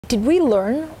Did we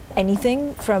learn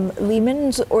anything from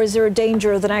Lehman's, or is there a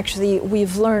danger that actually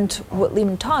we've learned what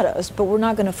Lehman taught us, but we're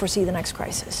not going to foresee the next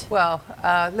crisis? Well,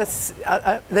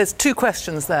 there's two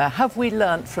questions there. Have we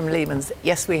learnt from Lehman's?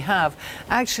 Yes, we have.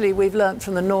 Actually, we've learnt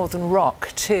from the Northern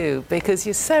Rock too, because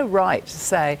you're so right to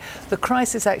say the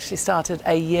crisis actually started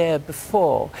a year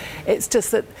before. It's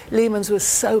just that Lehman's was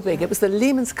so big. It was the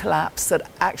Lehman's collapse that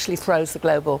actually froze the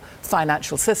global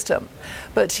financial system.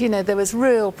 But, you know, there was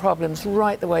real problems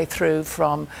right the way through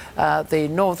from the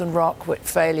Northern Rock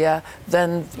failure,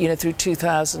 then, you know, through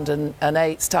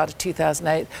 2008, started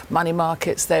 2008, money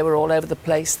markets, they were all over the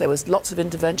place. There was lots of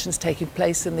interventions taking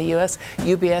place in the US.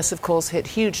 UBS, of course, hit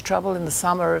huge trouble in the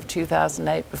summer of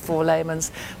 2008 before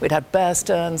Lehman's. We'd had Bear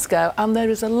Stearns go, and there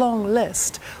is a long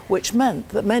list, which meant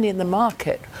that many in the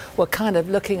market were kind of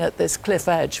looking at this cliff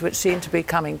edge, which seemed to be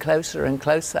coming closer and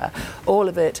closer. All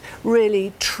of it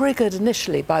really triggered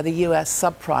initially by the US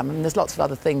subprime. I mean, there's lots of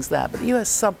other things there, but the US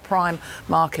subprime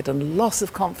market and loss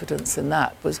of confidence in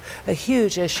that was a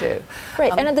huge issue.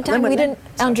 Right, and at the time we didn't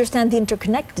understand the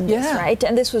interconnectedness, right?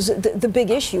 And this was the big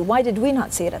issue. Why did we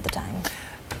not see it at the time?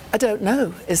 I don't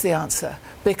know is the answer,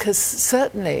 because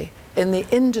certainly in the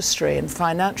industry and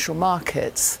financial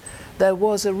markets, there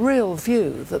was a real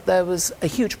view that there was a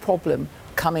huge problem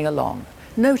coming along.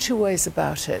 No two ways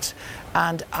about it.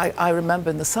 And I remember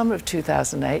in the summer of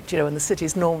 2008, you know, when the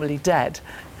city's normally dead,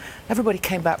 everybody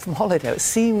came back from holiday. It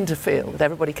seemed to feel that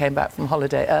everybody came back from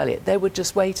holiday early. They were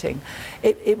just waiting.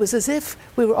 It was as if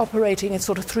we were operating in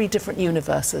sort of three different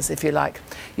universes, if you like.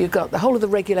 You've got the whole of the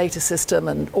regulator system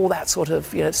and all that sort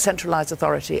of, you know, centralised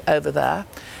authority over there.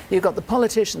 You've got the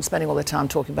politicians spending all their time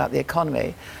talking about the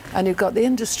economy. And you've got the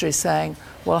industry saying,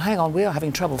 well, hang on, we are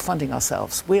having trouble funding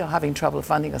ourselves. We are having trouble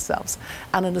funding ourselves.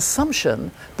 And an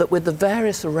assumption that with the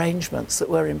various arrangements that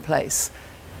were in place,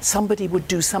 somebody would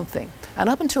do something. And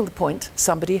up until the point,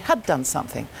 somebody had done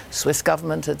something. Swiss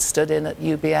government had stood in at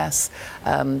UBS.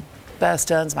 Bear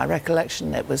Stearns, my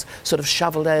recollection, it was sort of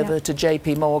shoveled over to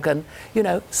JP Morgan. You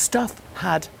know, stuff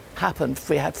had happened.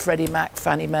 We had Freddie Mac,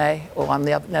 Fannie Mae, or on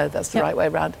the other, no, that's the right way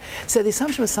around. So the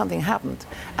assumption was something happened.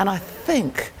 And I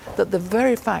think that the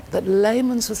very fact that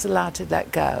Lehman's was allowed to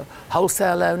let go,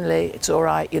 wholesale only, it's all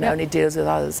right, you know, only deals with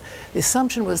others, the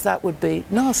assumption was that would be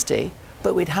nasty,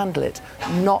 but we'd handle it,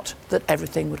 not that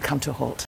everything would come to a halt.